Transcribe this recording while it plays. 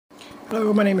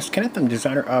Hello, my name is Kenneth. I'm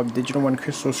designer of Digital One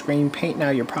Crystal Screen Paint. Now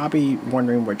you're probably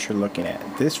wondering what you're looking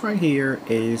at. This right here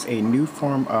is a new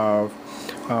form of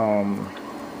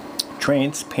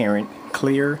transparent,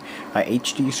 clear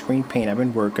HD screen paint I've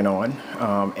been working on,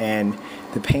 and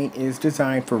the paint is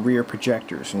designed for rear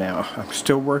projectors. Now I'm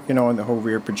still working on the whole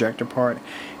rear projector part.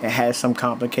 It has some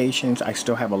complications. I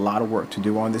still have a lot of work to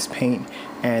do on this paint,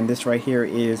 and this right here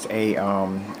is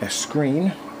a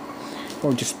screen.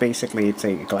 Or just basically it's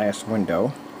a glass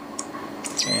window,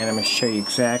 and I'm going to show you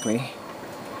exactly.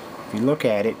 If you look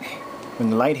at it,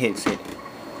 when the light hits it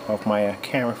off my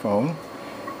camera phone,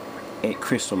 it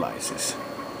crystallizes.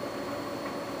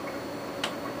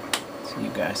 So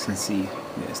you guys can see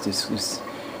this. This is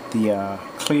the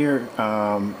clear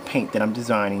paint that I'm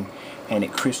designing, and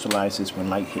it crystallizes when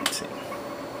light hits it.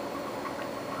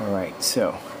 Alright,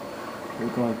 so we're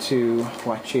going to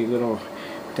watch a little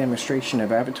demonstration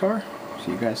of Avatar,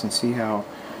 so you guys can see how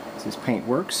this paint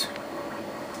works.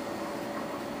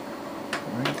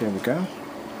 Alright, there we go.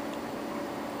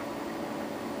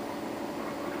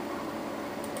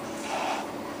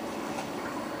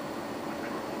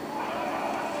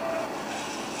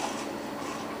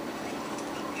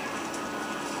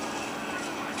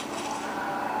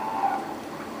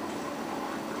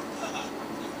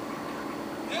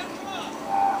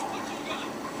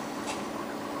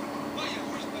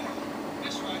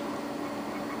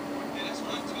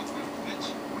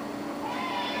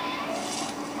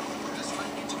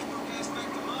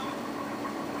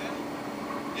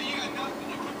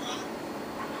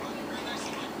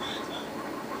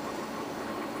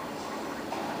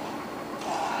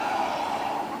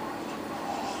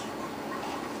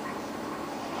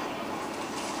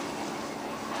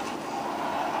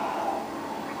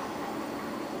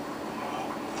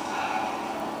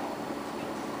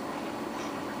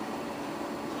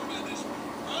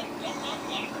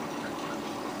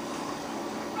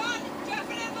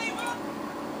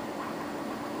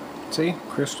 See?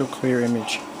 Crystal clear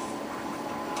image.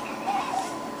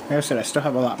 Like I said, I still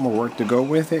have a lot more work to go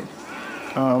with it.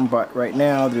 But right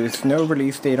now there's no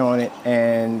release date on it,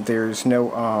 and there's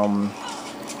no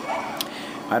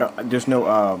I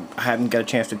haven't got a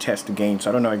chance to test the game, so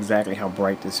I don't know exactly how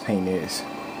bright this paint is.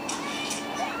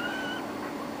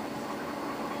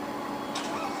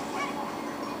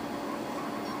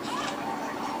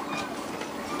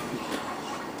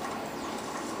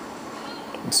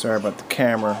 Sorry about the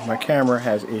camera. My camera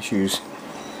has issues.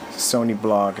 Sony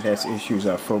blog, it has issues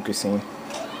focusing.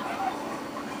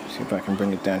 See if I can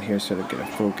bring it down here so to get a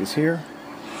focus here.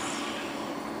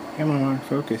 Come on,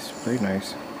 focus. Very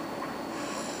nice.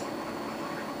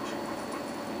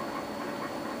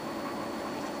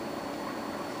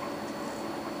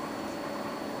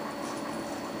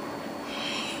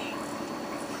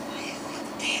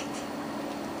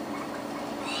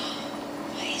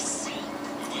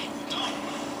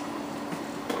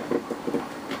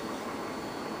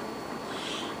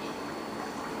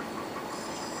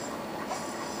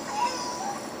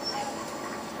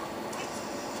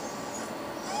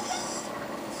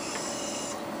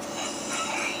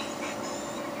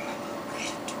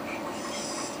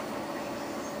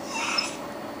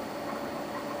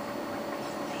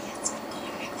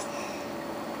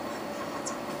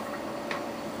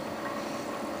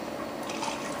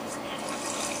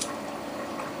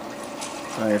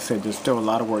 Like I said, there's still a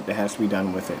lot of work that has to be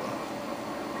done with it.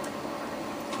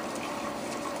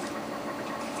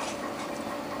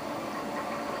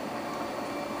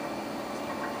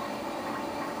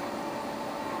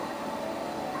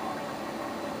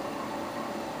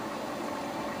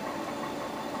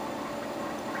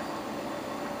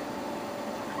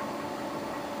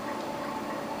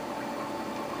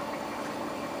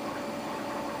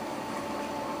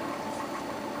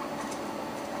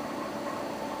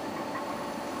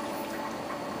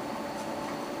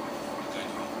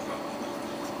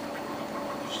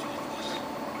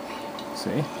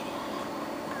 See?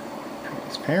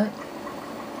 Transparent.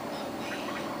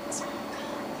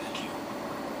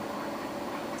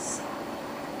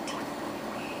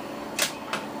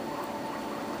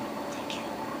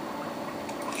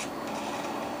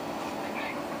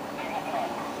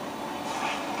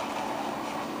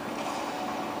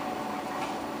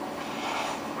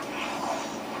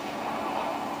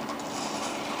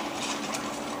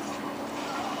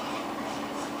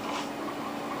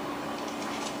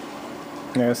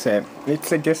 Like I said, it's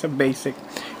just a basic.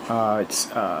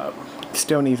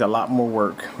 Still needs a lot more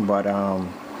work, but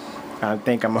I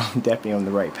think I'm definitely on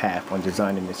the right path on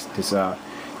designing this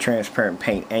transparent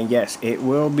paint. And yes, it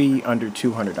will be under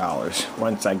 $200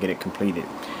 once I get it completed.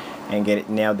 and get it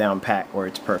nailed down pat where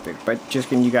it's perfect. But just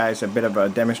giving you guys a bit of a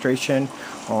demonstration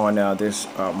on this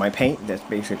my paint that's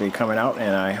basically coming out,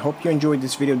 and I hope you enjoyed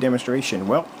this video demonstration.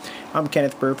 Well, I'm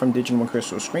Kenneth Bird from Digital 1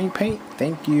 Crystal Screen Paint.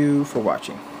 Thank you for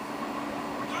watching.